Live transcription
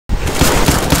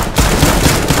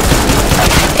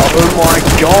Oh my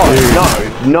god,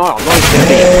 no, I'm not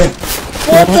getting it.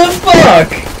 What the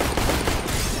fuck?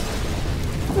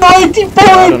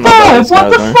 90.5! What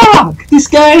the fuck? This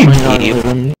game! I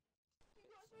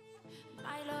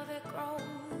love it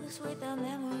grows with the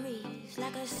memories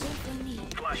like a symphony.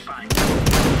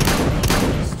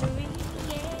 History,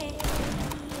 yeah.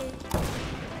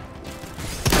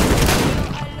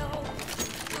 Hello,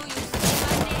 do you say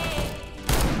my name?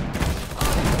 Oh,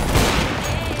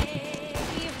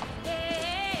 yeah.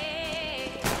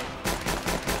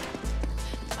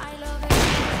 I love it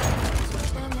grows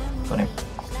with the memories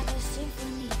like a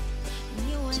symphony.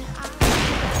 You and I,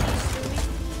 history,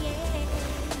 yeah.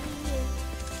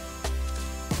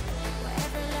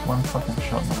 One fucking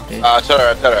shot and I'm dead. It's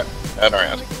alright. Turn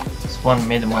around. It's one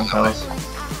mid and one palace.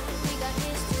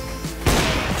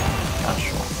 Not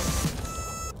sure.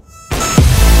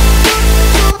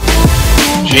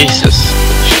 Jesus.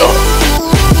 Shot.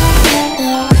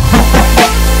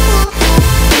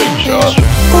 Big shot.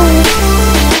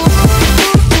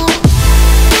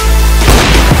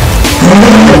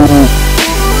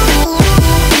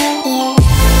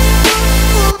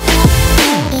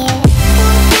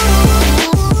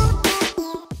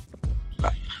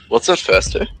 What's it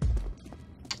first to?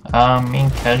 In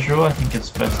casual, I think it's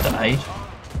first to 8.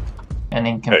 And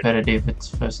in competitive, it's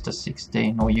first to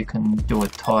 16, or you can do a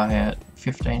tie at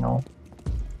 15 all.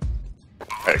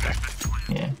 Okay.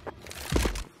 Yeah.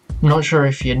 Not sure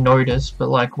if you noticed, but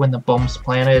like when the bomb's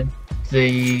planted,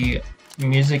 the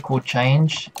music will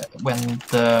change when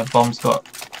the bomb's got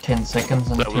 10 seconds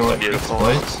until it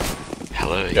explodes.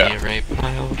 Hello, Yeah. you raped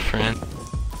my old friend.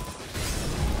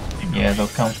 Yeah, they'll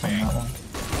come from that one.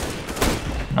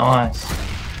 Nice.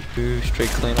 Ooh, street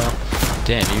cleaner.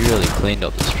 Damn, you really cleaned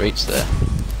up the streets there.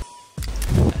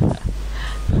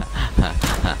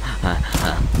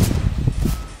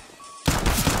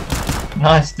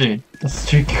 Nice, dude. That's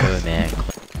too good.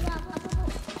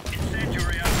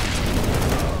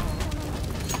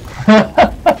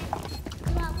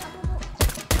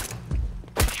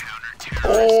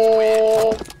 Oh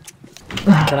man.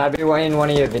 Can I be in one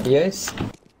of your videos?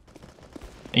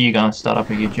 Are you gonna start up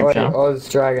a YouTube channel? Oz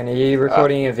Dragon, are you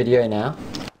recording a video now?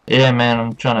 Yeah, man,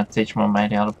 I'm trying to teach my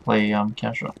mate how to play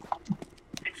Counter.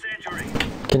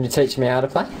 Can you teach me how to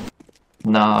play?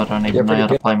 No, I don't even know how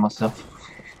to play myself.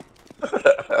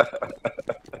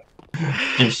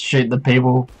 Just shoot the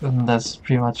people, and that's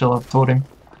pretty much all I've taught him.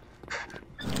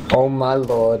 Oh my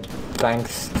lord,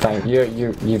 thanks, thank you.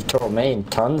 You've taught me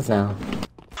tons now.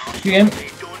 GM.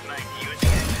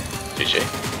 GG.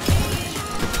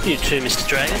 You too, Mr.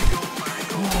 Dragon.